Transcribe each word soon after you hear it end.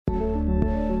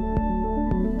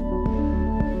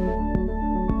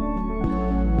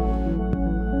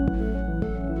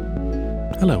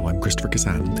Hello, I'm Christopher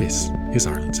Kazan and this is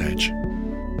Ireland's Edge.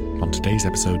 On today's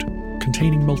episode,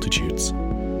 Containing Multitudes,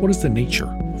 what is the nature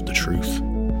of the truth?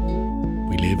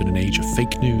 We live in an age of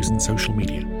fake news and social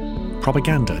media,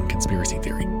 propaganda and conspiracy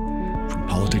theory. From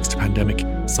politics to pandemic,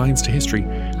 science to history,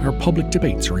 our public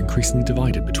debates are increasingly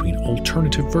divided between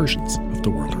alternative versions of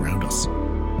the world around us.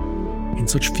 In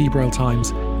such febrile times,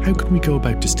 how can we go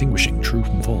about distinguishing true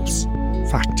from false,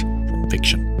 fact from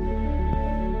fiction?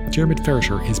 Diarmuid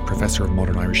Ferriter is Professor of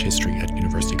Modern Irish History at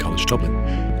University College Dublin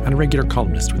and a regular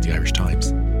columnist with the Irish Times.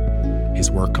 His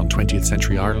work on 20th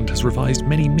century Ireland has revised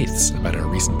many myths about our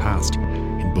recent past,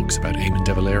 in books about Eamon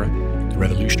de Valera, the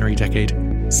Revolutionary Decade,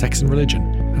 sex and religion,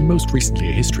 and most recently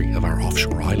a history of our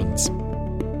offshore islands.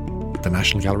 At the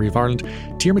National Gallery of Ireland,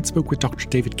 Diarmuid spoke with Dr.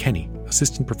 David Kenny,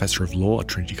 Assistant Professor of Law at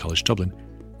Trinity College Dublin,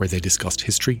 where they discussed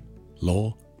history,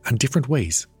 law, and different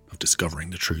ways of discovering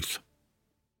the truth.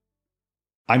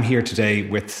 I'm here today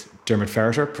with Diarmuid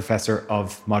Ferriter, Professor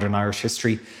of Modern Irish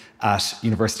History at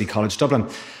University College Dublin.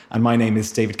 And my name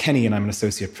is David Kenny and I'm an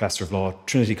Associate Professor of Law at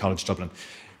Trinity College Dublin.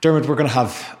 Diarmuid, we're going to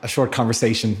have a short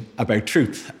conversation about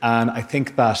truth. And I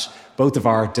think that both of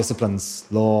our disciplines,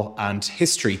 law and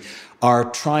history, are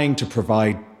trying to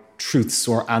provide truths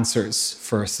or answers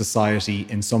for society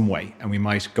in some way. And we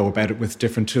might go about it with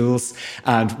different tools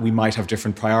and we might have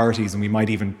different priorities and we might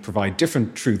even provide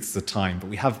different truths at time. But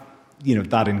we have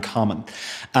that in common.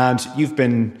 And you've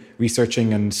been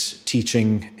researching and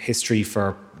teaching history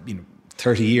for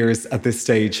 30 years at this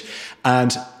stage,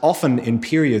 and often in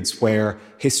periods where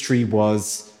history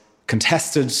was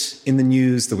contested in the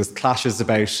news, there was clashes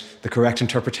about the correct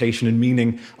interpretation and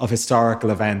meaning of historical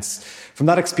events. From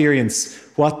that experience,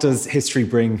 what does history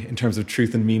bring in terms of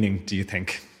truth and meaning, do you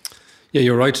think? Yeah,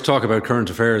 you're right to talk about current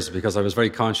affairs, because I was very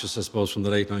conscious, I suppose, from the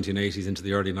late 1980s into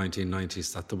the early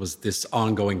 1990s that there was this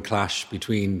ongoing clash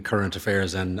between current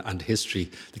affairs and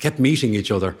history. They kept meeting each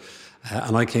other.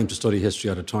 And I came to study history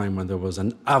at a time when there was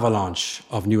an avalanche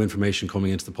of new information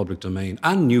coming into the public domain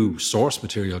and new source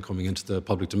material coming into the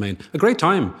public domain. A great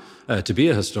time to be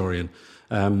a historian.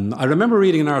 I remember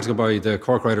reading an article by the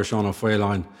Cork writer Sean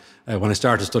O'Faolain when I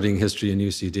started studying history in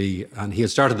UCD, and he had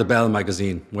started the Bell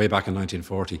magazine way back in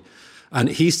 1940. And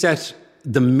he set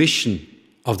the mission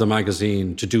of the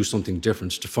magazine to do something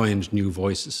different, to find new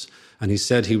voices. And he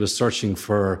said he was searching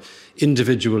for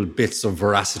individual bits of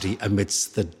veracity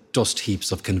amidst the dust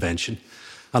heaps of convention.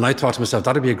 And I thought to myself,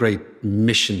 that'd be a great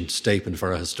mission statement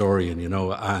for a historian,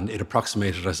 and it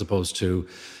approximated, I suppose, to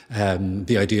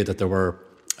the idea that there were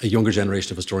a younger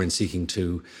generation of historians seeking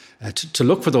to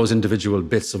look for those individual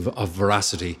bits of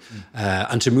veracity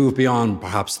and to move beyond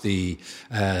perhaps the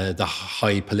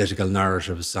high political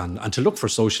narratives and to look for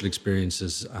social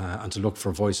experiences and to look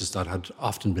for voices that had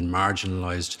often been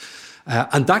marginalised.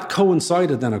 And that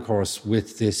coincided then, of course,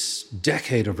 with this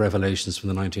decade of revelations from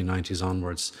the 1990s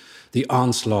onwards, the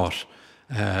onslaught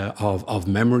of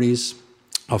memories,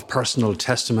 of personal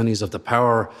testimonies, of the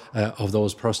power of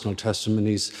those personal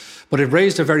testimonies. But it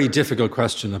raised a very difficult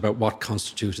question about what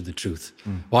constituted the truth.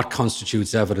 What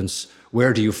constitutes evidence?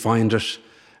 Where do you find it?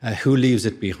 Who leaves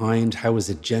it behind? How is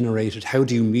it generated? How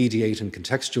do you mediate and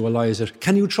contextualise it?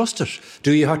 Can you trust it?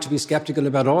 Do you have to be sceptical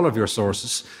about all of your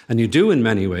sources? And you do in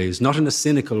many ways, not in a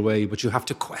cynical way, but you have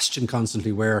to question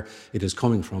constantly where it is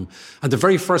coming from. And the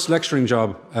very first lecturing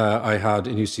job I had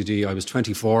in UCD, I was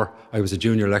 24, I was a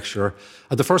junior lecturer.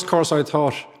 And the first course I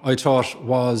taught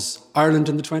was Ireland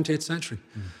in the 20th century.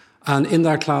 And in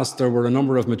that class, there were a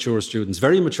number of mature students,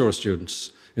 very mature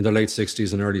students in their late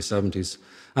 60s and early 70s.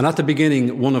 And at the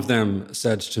beginning, one of them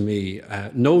said to me,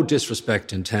 no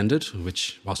disrespect intended,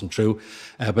 which wasn't true.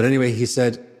 But anyway, he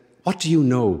said, what do you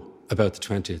know about the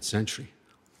 20th century?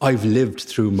 I've lived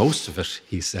through most of it,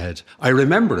 he said. I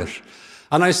remember it.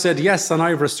 And I said, yes, and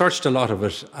I've researched a lot of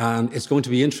it. And it's going to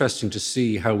be interesting to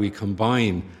see how we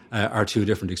combine our two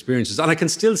different experiences. And I can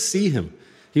still see him.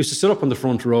 He used to sit up on the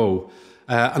front row.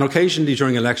 And occasionally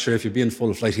during a lecture, if you'd be in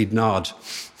full flight, he'd nod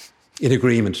in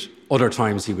agreement. Other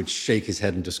times he would shake his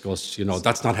head in disgust.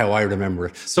 That's not how I remember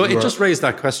it. So it just raised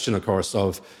that question, of course,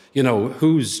 of,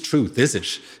 whose truth is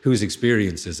it? Whose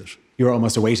experience is it? You're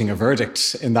almost awaiting a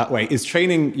verdict in that way. Is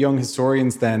training young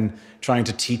historians then trying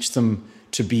to teach them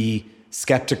to be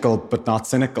sceptical but not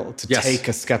cynical, to take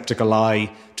a sceptical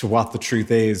eye to what the truth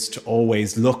is, to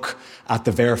always look at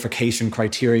the verification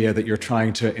criteria that you're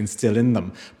trying to instill in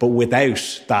them, but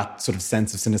without that sort of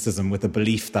sense of cynicism, with a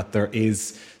belief that there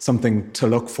is something to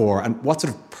look for? And what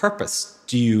sort of purpose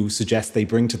do you suggest they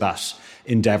bring to that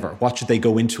endeavour? What should they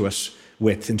go into it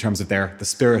with in terms of the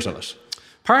spirit of it?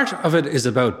 Part of it is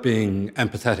about being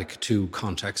empathetic to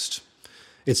context.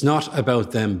 It's not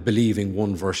about them believing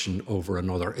one version over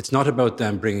another. It's not about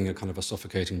them bringing a kind of a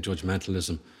suffocating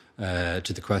judgmentalism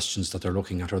to the questions that they're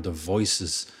looking at, or the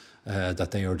voices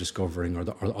that they are discovering,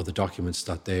 or the documents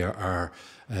that they are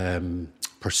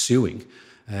pursuing.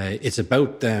 It's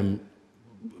about them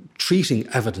treating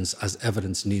evidence as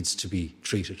evidence needs to be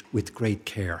treated, with great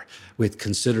care, with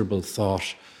considerable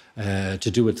thought,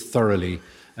 to do it thoroughly,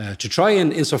 to try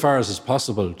and, insofar as is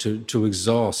possible, to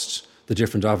exhaust the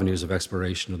different avenues of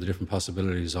exploration, or the different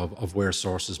possibilities of where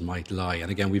sources might lie.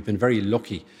 And again, we've been very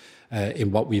lucky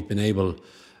in what we've been able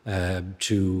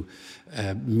to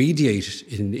mediate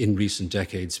in recent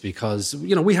decades, because,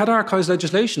 you know, we had archives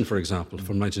legislation, for example,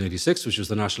 from 1986, which was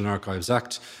the National Archives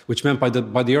Act, which meant by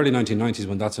the early 1990s,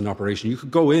 when that's in operation, you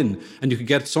could go in and you could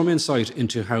get some insight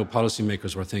into how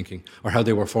policymakers were thinking, or how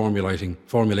they were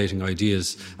formulating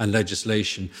ideas and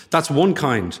legislation. That's one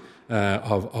kind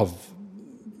of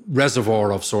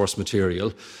reservoir of source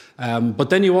material.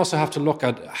 But then you also have to look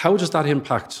at, how does that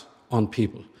impact on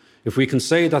people? If we can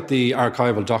say that the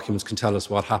archival documents can tell us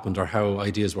what happened, or how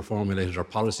ideas were formulated, or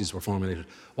policies were formulated,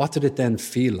 what did it then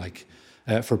feel like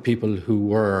for people who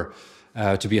were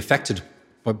to be affected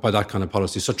by that kind of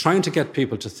policy? So trying to get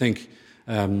people to think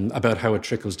about how it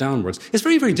trickles downwards is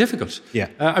very, very difficult. Yeah.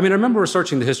 I remember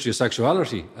researching the history of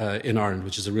sexuality in Ireland,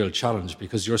 which is a real challenge,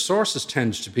 because your sources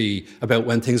tend to be about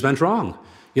when things went wrong.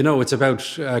 You know, it's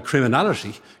about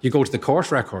criminality. You go to the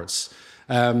court records.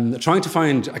 Trying to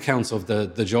find accounts of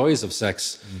the joys of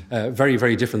sex, very,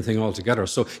 very different thing altogether.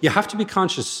 So you have to be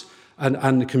conscious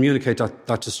and communicate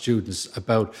that to students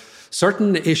about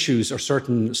certain issues or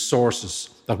certain sources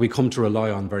that we come to rely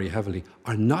on very heavily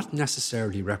are not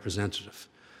necessarily representative.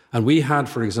 And we had,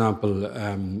 for example,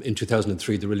 in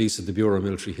 2003, the release of the Bureau of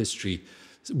Military History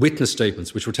witness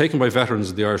statements, which were taken by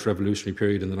veterans of the Irish Revolutionary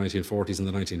period in the 1940s and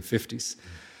the 1950s.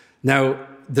 Now,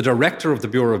 the director of the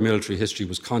Bureau of Military History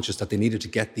was conscious that they needed to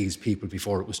get these people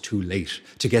before it was too late,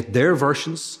 to get their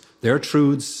versions, their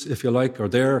truths, if you like, or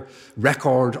their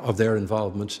record of their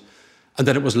involvement, and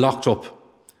then it was locked up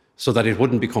so that it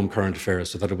wouldn't become current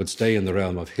affairs, so that it would stay in the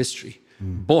realm of history.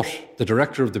 But the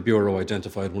director of the Bureau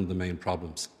identified one of the main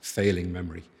problems: failing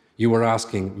memory. You were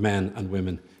asking men and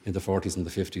women in the 40s and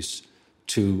the 50s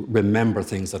to remember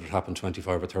things that had happened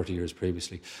 25 or 30 years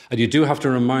previously. And you do have to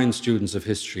remind students of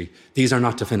history, these are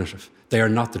not definitive. They are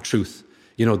not the truth.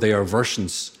 You know, they are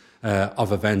versions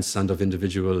of events and of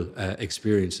individual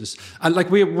experiences. And like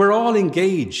we're all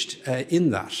engaged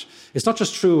in that. It's not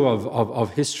just true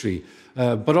of history,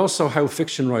 but also how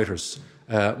fiction writers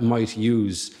might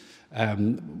use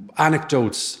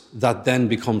anecdotes that then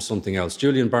become something else.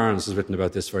 Julian Barnes has written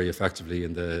about this very effectively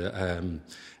in the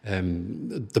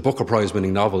Booker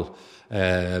Prize-winning novel,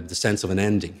 The Sense of an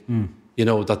Ending. You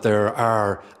know, that there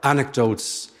are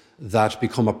anecdotes that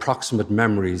become approximate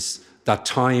memories that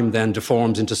time then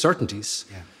deforms into certainties.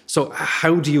 Yeah. So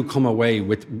how do you come away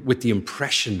with the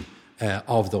impression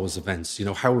of those events? You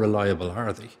know, how reliable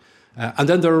are they? And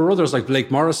then there are others like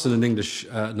Blake Morrison, an English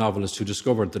novelist who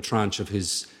discovered the tranche of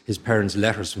his parents'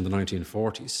 letters from the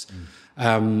 1940s.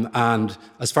 And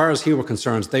as far as he were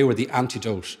concerned, they were the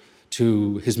antidote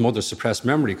to his mother's suppressed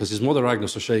memory, because his mother,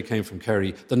 Agnes O'Shea, came from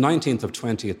Kerry, the 19th of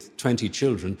 20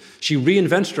 children. She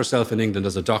reinvented herself in England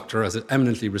as a doctor, as an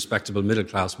eminently respectable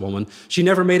middle-class woman. She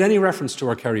never made any reference to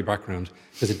her Kerry background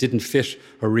because it didn't fit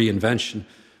her reinvention.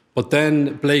 But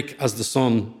then Blake, as the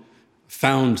son,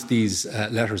 found these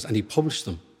letters and he published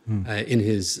them in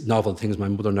his novel, Things My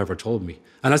Mother Never Told Me.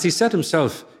 And as he said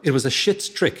himself, it was a shit's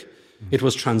trick. It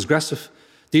was transgressive.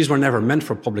 These were never meant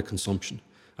for public consumption.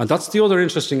 And that's the other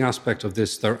interesting aspect of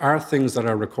this. There are things that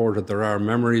are recorded, there are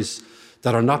memories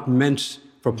that are not meant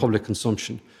for public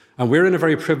consumption. And we're in a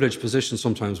very privileged position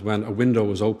sometimes when a window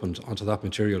is opened onto that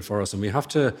material for us, and we have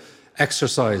to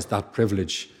exercise that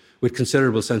privilege with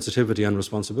considerable sensitivity and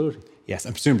responsibility. Yes,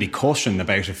 and presumably caution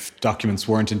about if documents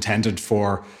weren't intended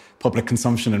for public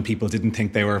consumption and people didn't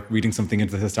think they were reading something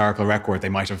into the historical record, they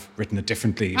might have written it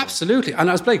differently. Absolutely. And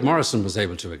as Blake Morrison was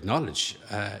able to acknowledge,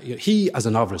 he, as a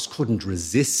novelist, couldn't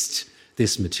resist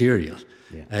this material.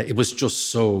 Yeah. It was just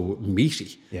so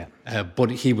meaty. Yeah. But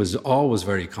he was always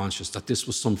very conscious that this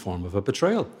was some form of a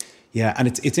betrayal. Yeah, and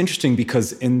it's interesting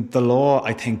because in the law,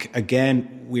 I think,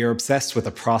 again, we are obsessed with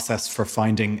a process for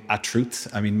finding a truth.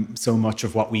 I mean, so much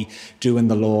of what we do in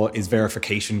the law is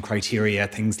verification criteria,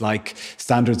 things like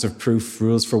standards of proof,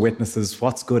 rules for witnesses,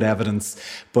 what's good evidence.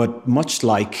 But much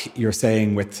like you're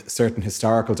saying with certain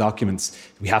historical documents,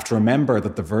 we have to remember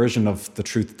that the version of the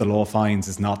truth the law finds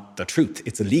is not the truth.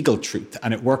 It's a legal truth.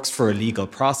 and it works for a legal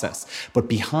process. But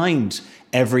behind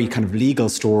every kind of legal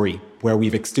story where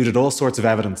we've excluded all sorts of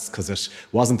evidence because it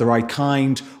wasn't the right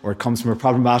kind, or it comes from a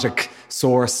problematic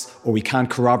source, or we can't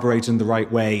corroborate in the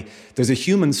right way, there's a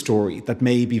human story that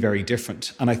may be very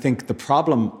different. And I think the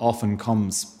problem often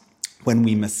comes when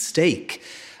we mistake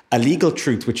a legal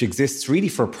truth which exists really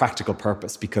for a practical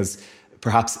purpose, because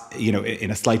perhaps, in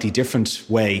a slightly different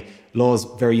way, law is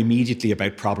very immediately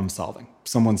about problem solving.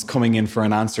 Someone's coming in for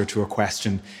an answer to a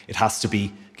question. It has to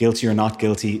be guilty or not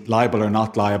guilty, liable or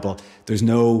not liable. There's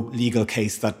no legal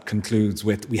case that concludes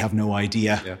with, we have no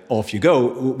idea, off you go.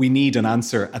 We need an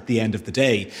answer at the end of the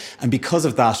day. And because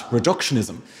of that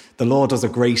reductionism, the law does a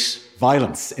great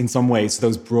violence in some ways to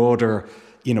those broader,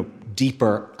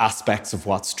 deeper aspects of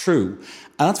what's true.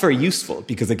 And that's very useful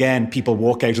because, again, people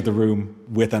walk out of the room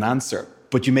with an answer.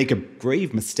 But you make a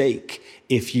grave mistake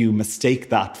if you mistake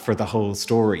that for the whole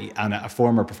story. And a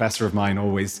former professor of mine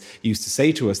always used to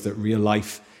say to us that real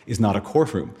life is not a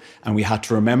courtroom. And we had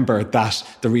to remember that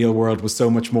the real world was so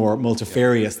much more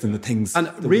multifarious than the things.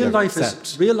 And real life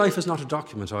is not a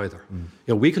document either.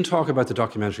 We can talk about the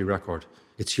documentary record.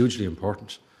 It's hugely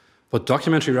important. But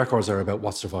documentary records are about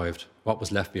what survived, what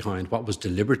was left behind, what was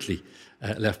deliberately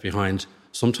left behind.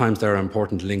 Sometimes there are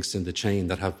important links in the chain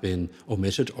that have been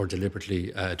omitted or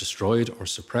deliberately destroyed or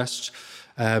suppressed.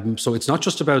 So it's not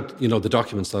just about, the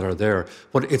documents that are there,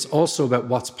 but it's also about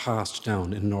what's passed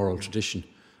down in an oral tradition.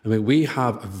 I mean, we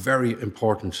have a very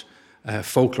important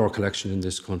folklore collection in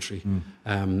this country.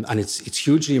 And it's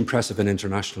hugely impressive in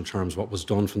international terms what was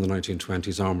done from the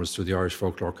 1920s onwards through the Irish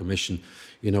Folklore Commission.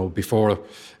 Before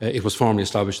it was formally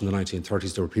established in the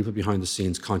 1930s, there were people behind the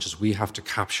scenes conscious we have to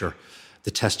capture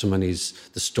the testimonies,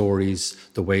 the stories,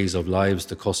 the ways of lives,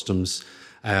 the customs.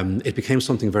 It became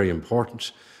something very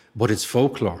important. But it's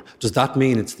folklore. Does that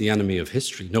mean it's the enemy of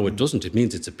history? No, it doesn't. It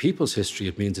means it's a people's history.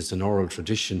 It means it's an oral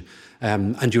tradition.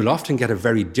 And you'll often get a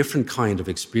very different kind of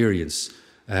experience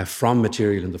from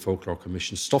material in the Folklore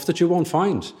Commission, stuff that you won't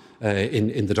find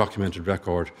in the documented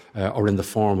record or in the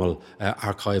formal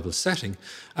archival setting.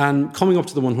 And coming up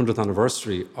to the 100th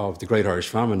anniversary of the Great Irish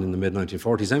Famine in the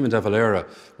mid-1940s, Eamon de Valera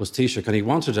was Taoiseach, and he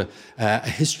wanted a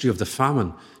history of the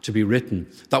famine to be written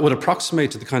that would approximate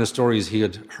to the kind of stories he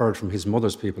had heard from his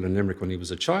mother's people in Limerick when he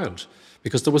was a child,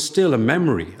 because there was still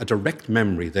a direct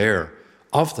memory there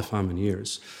of the famine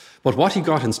years. But what he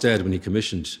got instead when he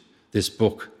commissioned this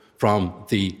book from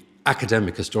the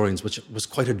academic historians, which was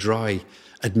quite a dry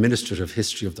administrative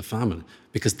history of the famine,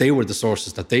 because they were the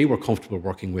sources that they were comfortable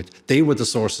working with. They were the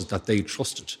sources that they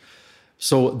trusted.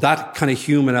 So that kind of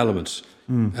human element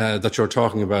that you're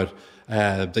talking about,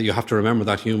 that you have to remember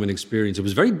that human experience. It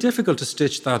was very difficult to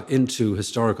stitch that into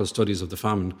historical studies of the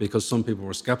famine because some people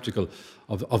were sceptical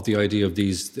of the idea of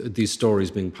these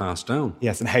stories being passed down.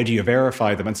 Yes, and how do you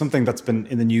verify them? And something that's been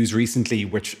in the news recently,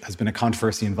 which has been a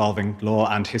controversy involving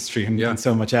law and history and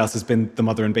so much else, has been the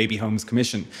Mother and Baby Homes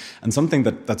Commission. And something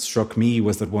that struck me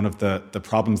was that one of the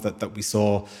problems that we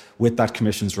saw with that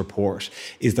commission's report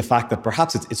is the fact that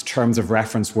perhaps its terms of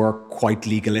reference were quite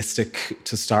legalistic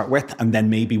to start with, and then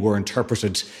maybe were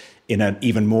interpreted in an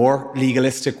even more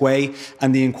legalistic way.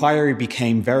 And the inquiry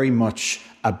became very much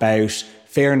about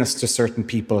fairness to certain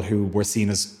people who were seen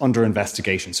as under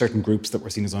investigation, certain groups that were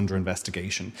seen as under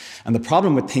investigation. And the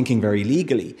problem with thinking very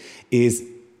legally is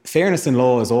fairness in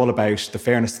law is all about the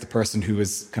fairness of the person who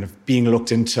is kind of being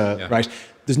looked into, right?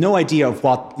 There's no idea of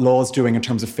what law is doing in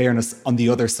terms of fairness on the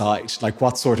other side, like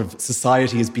what sort of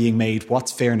society is being made,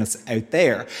 what's fairness out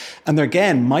there. And there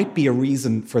again might be a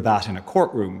reason for that in a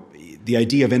courtroom. The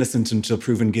idea of innocent until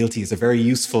proven guilty is a very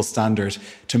useful standard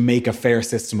to make a fair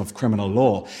system of criminal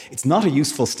law. It's not a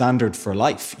useful standard for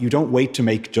life. You don't wait to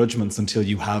make judgments until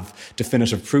you have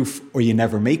definitive proof, or you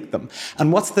never make them.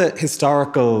 And what's the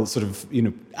historical sort of,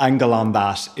 angle on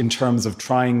that in terms of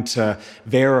trying to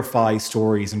verify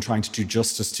stories and trying to do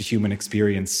justice to human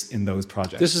experience in those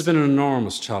projects? This has been an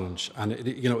enormous challenge, and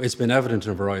it's been evident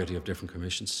in a variety of different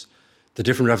commissions. The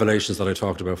different revelations that I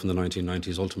talked about from the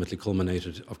 1990s ultimately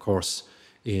culminated, of course,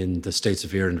 in the States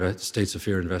of Fear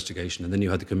investigation. And then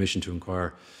you had the Commission to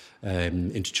inquire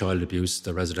into child abuse,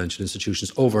 the residential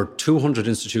institutions. Over 200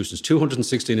 institutions,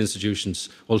 216 institutions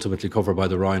ultimately covered by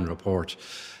the Ryan report.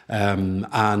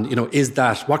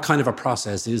 What kind of a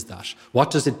process is that? What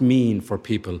does it mean for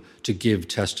people to give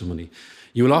testimony?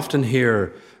 You will often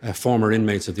hear former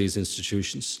inmates of these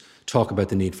institutions talk about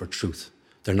the need for truth.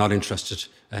 They're not interested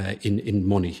in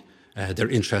money. They're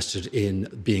interested in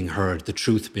being heard, the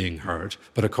truth being heard.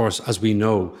 But of course, as we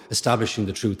know, establishing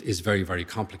the truth is very, very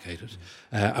complicated.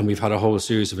 And we've had a whole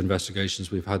series of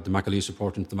investigations. We've had the McAleese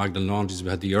report into the Magdalen Laundries.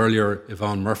 We had the earlier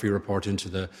Yvonne Murphy report into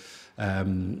the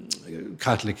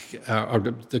Catholic or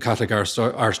the Catholic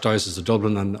Archdiocese of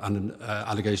Dublin and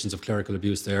allegations of clerical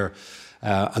abuse there.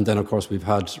 And then, of course, we've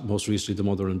had most recently the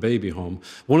Mother and Baby Home.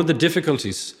 One of the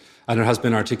difficulties, and it has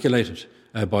been articulated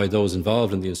by those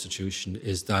involved in the institution,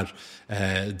 is that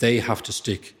they have to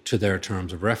stick to their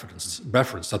terms of reference,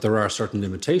 that there are certain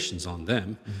limitations on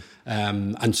them.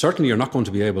 And certainly you're not going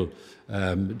to be able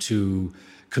to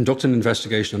conduct an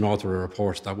investigation and author a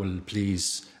report that will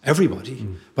please everybody.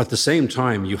 But at the same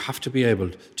time, you have to be able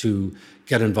to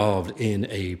get involved in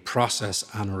a process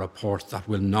and a report that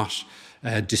will not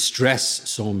distress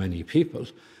so many people.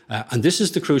 And this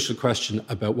is the crucial question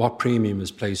about what premium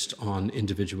is placed on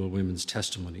individual women's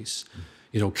testimonies.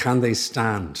 Can they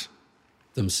stand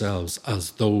themselves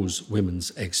as those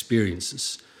women's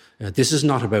experiences? This is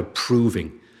not about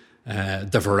proving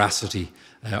the veracity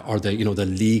or the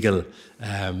legal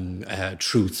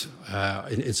truth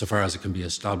insofar as it can be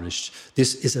established.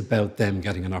 This is about them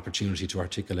getting an opportunity to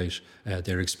articulate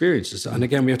their experiences. And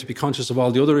again, we have to be conscious of all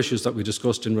the other issues that we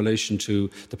discussed in relation to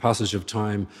the passage of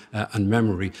time and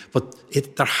memory. But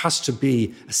there has to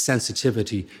be a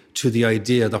sensitivity to the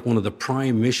idea that one of the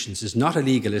prime missions is not a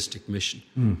legalistic mission.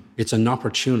 It's an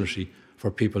opportunity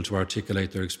for people to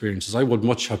articulate their experiences. I would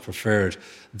much have preferred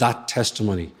that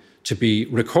testimony to be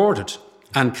recorded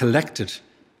and collected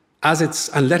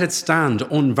and let it stand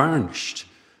unvarnished,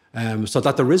 so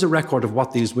that there is a record of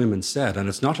what these women said. And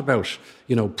it's not about,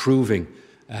 proving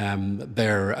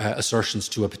their assertions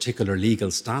to a particular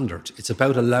legal standard. It's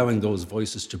about allowing those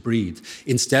voices to breathe,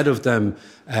 instead of them,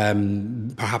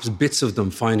 perhaps bits of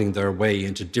them finding their way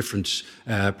into different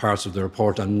parts of the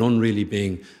report and none really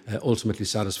being ultimately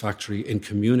satisfactory in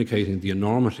communicating the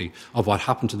enormity of what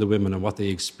happened to the women and what they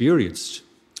experienced.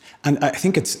 And I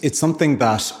think it's something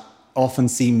that often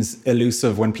seems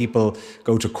elusive when people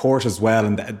go to court as well,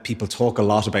 and people talk a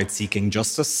lot about seeking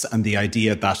justice and the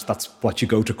idea that that's what you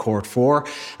go to court for.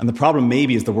 And the problem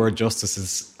maybe is the word justice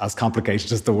is as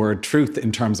complicated as the word truth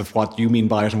in terms of what you mean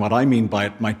by it, and what I mean by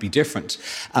it might be different.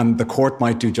 And the court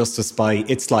might do justice by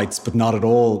its lights, but not at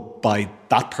all by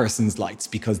that person's lights,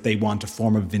 because they want a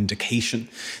form of vindication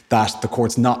that the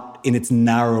court's not, in its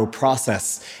narrow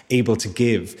process, able to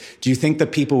give. Do you think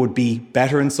that people would be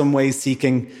better in some ways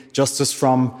seeking justice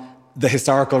from the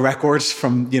historical record,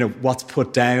 from what's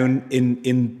put down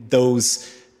in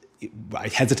those, I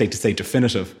hesitate to say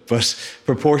definitive, but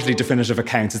purportedly definitive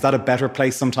accounts? Is that a better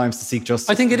place sometimes to seek justice?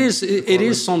 I think it is. It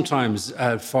is sometimes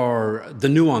for the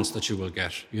nuance that you will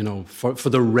get, for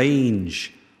the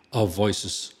range of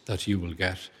voices that you will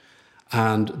get.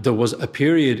 And there was a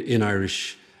period in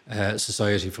Irish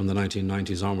society from the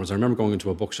 1990s onwards. I remember going into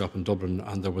a bookshop in Dublin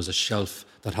and there was a shelf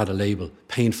that had a label,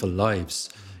 Painful Lives,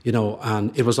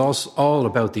 and it was all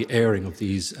about the airing of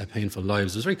these painful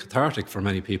lives. It was very cathartic for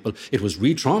many people. It was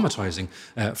re-traumatizing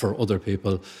for other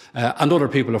people. And other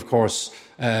people, of course,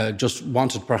 just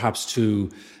wanted perhaps to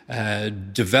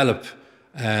develop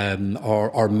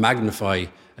or magnify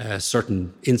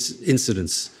certain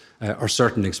incidents or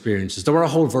certain experiences. There were a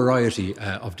whole variety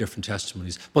of different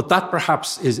testimonies. But that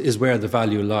perhaps is where the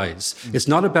value lies. It's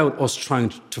not about us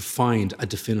trying to find a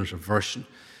definitive version.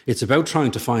 It's about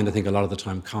trying to find, I think, a lot of the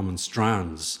time, common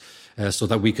strands so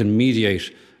that we can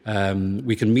mediate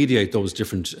those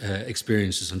different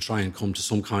experiences and try and come to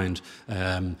some kind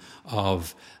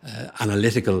of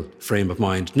analytical frame of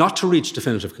mind, not to reach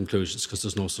definitive conclusions, because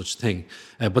there's no such thing,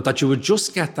 but that you would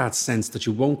just get that sense that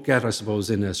you won't get, I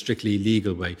suppose, in a strictly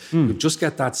legal way. You would just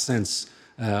get that sense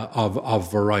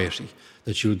of variety,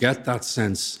 that you would get that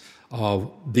sense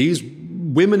of these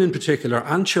women in particular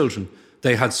and children.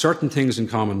 They had certain things in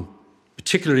common,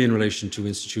 particularly in relation to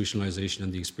institutionalisation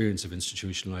and the experience of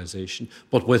institutionalisation,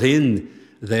 but within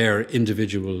their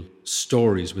individual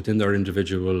stories, within their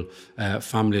individual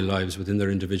family lives, within their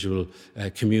individual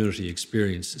community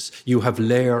experiences. You have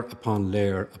layer upon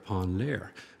layer upon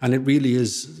layer. And it really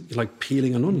is like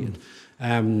peeling an onion.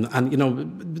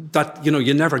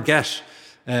 You never get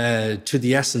to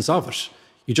the essence of it.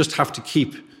 You just have to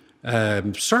keep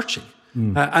searching.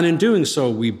 And in doing so,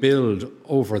 we build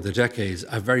over the decades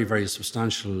a very, very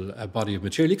substantial body of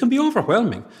material. It can be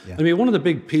overwhelming. Yeah. I mean, one of the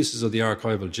big pieces of the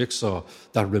archival jigsaw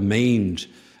that remained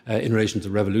in relation to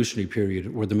the revolutionary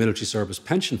period were the military service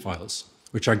pension files,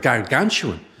 which are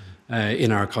gargantuan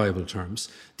in archival terms.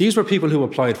 These were people who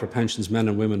applied for pensions, men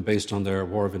and women, based on their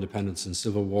War of Independence and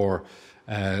Civil War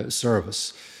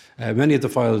service. Many of the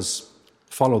files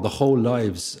follow the whole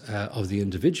lives of the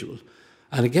individual.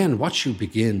 And again, what you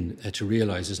begin to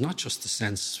realise is not just the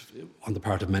sense on the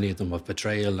part of many of them of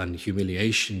betrayal and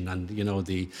humiliation and,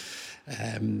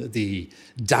 the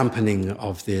dampening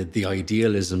of the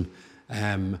idealism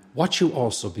what you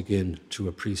also begin to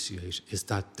appreciate is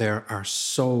that there are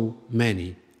so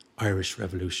many Irish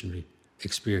revolutionary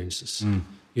experiences,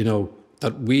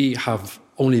 that we have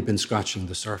only been scratching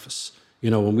the surface.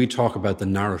 When we talk about the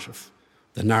narrative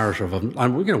of,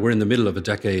 and we're in the middle of a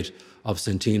decade of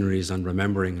centenaries and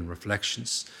remembering and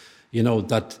reflections,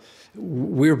 that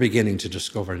we're beginning to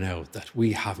discover now that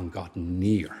we haven't gotten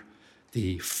near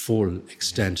the full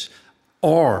extent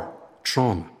or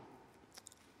trauma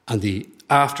and the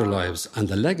afterlives and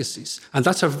the legacies. And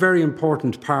that's a very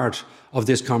important part of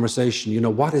this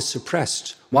conversation. What is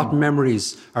suppressed? What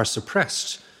memories are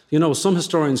suppressed? Some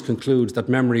historians conclude that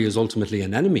memory is ultimately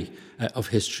an enemy of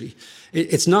history.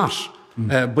 It's not.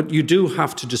 But you do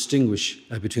have to distinguish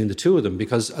between the two of them,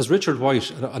 because as Richard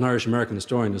White, an Irish-American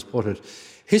historian, has put it,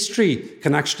 history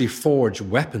can actually forge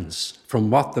weapons from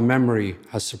what the memory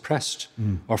has suppressed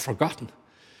or forgotten.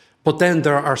 But then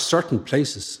there are certain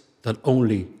places that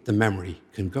only the memory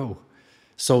can go.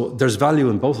 So there's value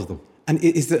in both of them. And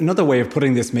is there another way of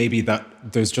putting this, maybe, that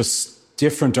there's just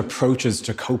different approaches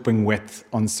to coping with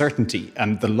uncertainty,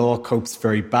 and the law copes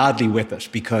very badly with it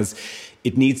because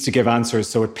it needs to give answers,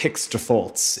 so it picks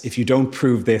defaults. If you don't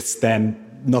prove this, then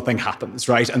nothing happens,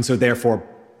 right? And so therefore,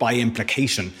 by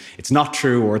implication, it's not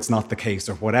true or it's not the case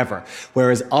or whatever.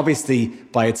 Whereas obviously,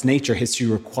 by its nature, history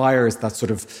requires that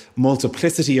sort of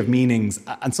multiplicity of meanings.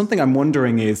 And something I'm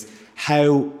wondering is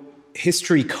how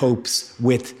history copes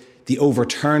with the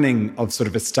overturning of sort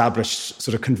of established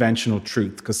sort of conventional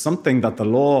truth, because something that the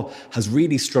law has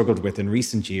really struggled with in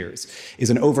recent years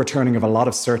is an overturning of a lot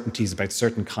of certainties about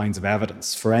certain kinds of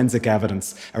evidence, forensic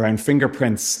evidence around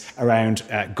fingerprints, around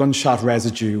gunshot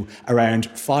residue, around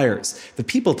fires that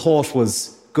people thought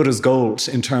was good as gold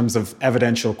in terms of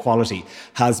evidential quality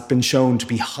has been shown to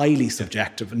be highly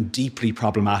subjective and deeply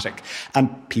problematic.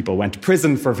 And people went to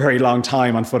prison for a very long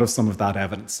time on foot of some of that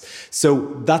evidence.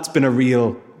 So that's been a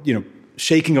real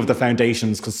shaking of the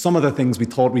foundations, because some of the things we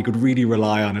thought we could really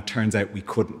rely on, it turns out we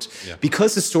couldn't. Yeah.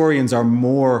 Because historians are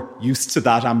more used to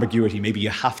that ambiguity, maybe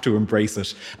you have to embrace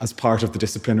it as part of the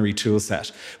disciplinary tool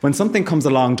set. When something comes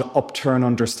along to upturn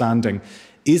understanding,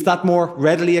 is that more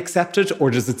readily accepted,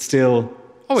 or does it still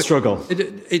struggle?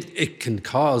 It can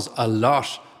cause a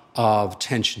lot of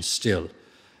tension still.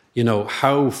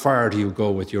 How far do you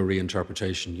go with your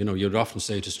reinterpretation? You'd often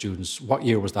say to students, what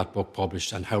year was that book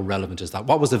published and how relevant is that?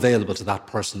 What was available to that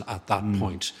person at that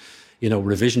point?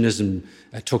 Revisionism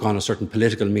took on a certain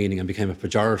political meaning and became a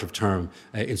pejorative term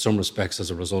in some respects as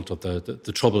a result of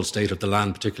the troubled state of the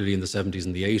land, particularly in the 70s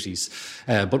and the 80s.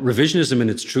 But revisionism in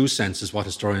its true sense is what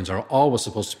historians are always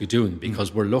supposed to be doing,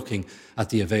 because we're looking at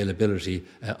the availability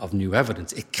of new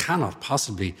evidence. It cannot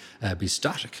possibly be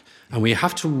static. And we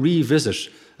have to revisit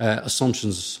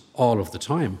assumptions all of the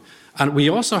time. And we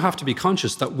also have to be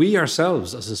conscious that we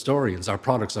ourselves, as historians, are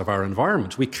products of our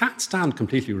environment. We can't stand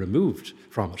completely removed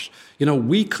from it.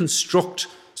 We construct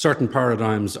certain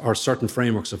paradigms or certain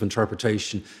frameworks of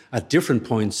interpretation at different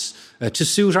points to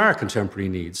suit our contemporary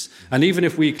needs. And even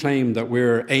if we claim that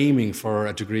we're aiming for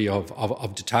a degree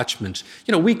of detachment,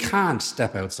 we can't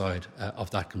step outside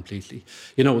of that completely.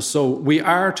 So we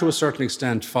are to a certain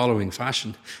extent following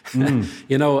fashion, and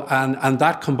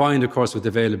that combined, of course, with the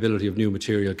availability of new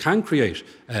material can create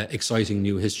exciting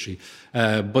new history.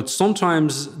 But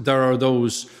sometimes there are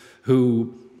those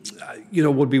who,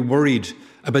 would be worried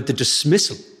about the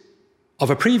dismissal of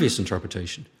a previous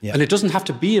interpretation. Yeah. And it doesn't have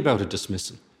to be about a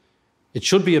dismissal. It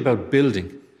should be about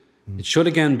building. It should,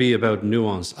 again, be about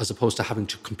nuance as opposed to having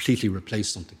to completely replace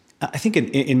something. I think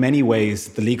in many ways,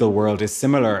 the legal world is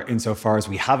similar insofar as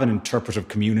we have an interpretive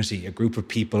community, a group of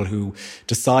people who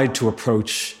decide to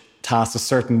approach tasks a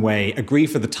certain way, agree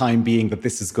for the time being that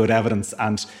this is good evidence,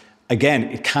 and again,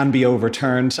 it can be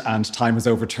overturned, and time has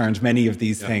overturned many of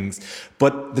these things.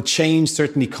 But the change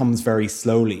certainly comes very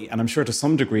slowly. And I'm sure to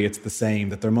some degree it's the same,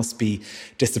 that there must be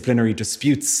disciplinary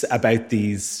disputes about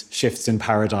these shifts in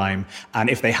paradigm. And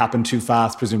if they happen too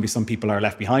fast, presumably some people are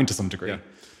left behind to some degree. Yeah.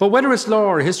 But whether it's law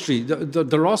or history,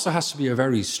 there also has to be a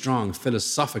very strong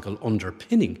philosophical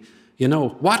underpinning.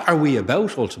 What are we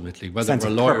about ultimately, whether we're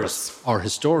lawyers or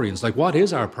historians? Like, what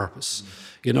is our purpose?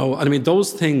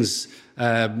 Those things,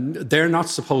 they're not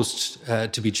supposed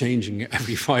to be changing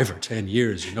every 5 or 10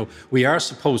 years. We are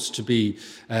supposed to be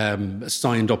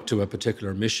signed up to a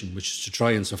particular mission, which is to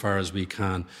try, insofar as we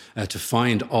can, to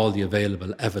find all the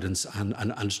available evidence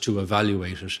and to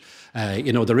evaluate it.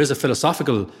 There is a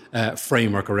philosophical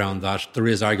framework around that. There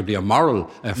is arguably a moral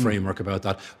framework about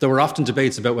that. There were often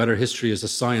debates about whether history is a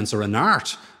science or an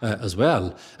art as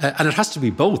well. And it has to be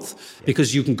both,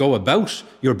 because you can go about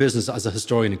your business as a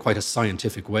historian in quite a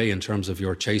scientific way in terms of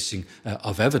your chasing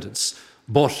of evidence.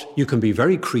 but you can be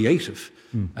very creative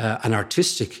and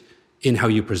artistic in how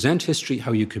you present history,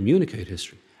 how you communicate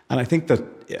history. And I think that,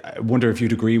 I wonder if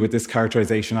you'd agree with this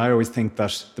characterization. I always think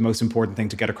that the most important thing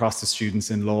to get across to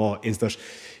students in law is that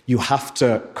you have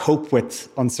to cope with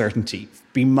uncertainty.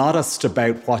 Be modest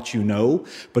about what you know,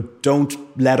 but don't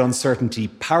let uncertainty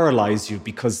paralyze you,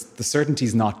 because the certainty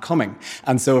is not coming.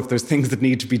 And so if there's things that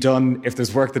need to be done, if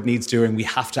there's work that needs doing, we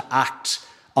have to act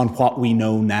on what we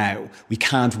know now. We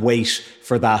can't wait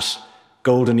for that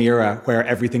golden era where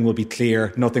everything will be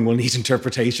clear, nothing will need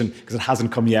interpretation, because it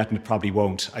hasn't come yet and it probably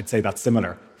won't. I'd say that's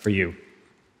similar for you.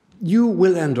 You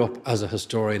will end up as a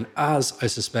historian, as I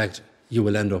suspect you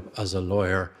will end up as a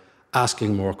lawyer,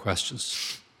 asking more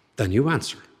questions than you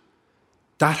answer.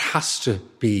 That has to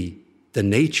be the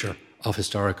nature of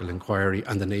historical inquiry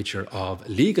and the nature of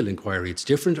legal inquiry. It's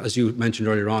different, as you mentioned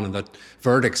earlier on, in that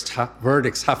verdicts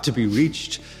have to be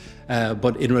reached.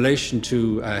 But in relation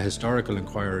to historical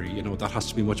inquiry, that has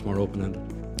to be much more open-ended.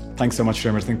 Thanks so much,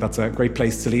 Dermot. I think that's a great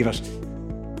place to leave it.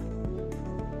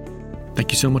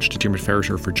 Thank you so much to Dermot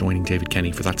Ferriter for joining David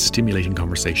Kenny for that stimulating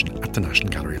conversation at the National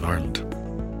Gallery of Ireland.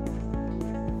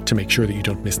 To make sure that you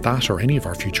don't miss that or any of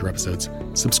our future episodes,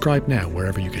 subscribe now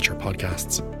wherever you get your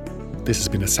podcasts. This has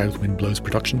been a South Wind Blows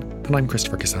production, and I'm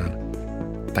Christopher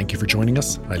Cassan. Thank you for joining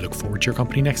us, and I look forward to your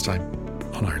company next time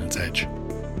on Ireland's Edge.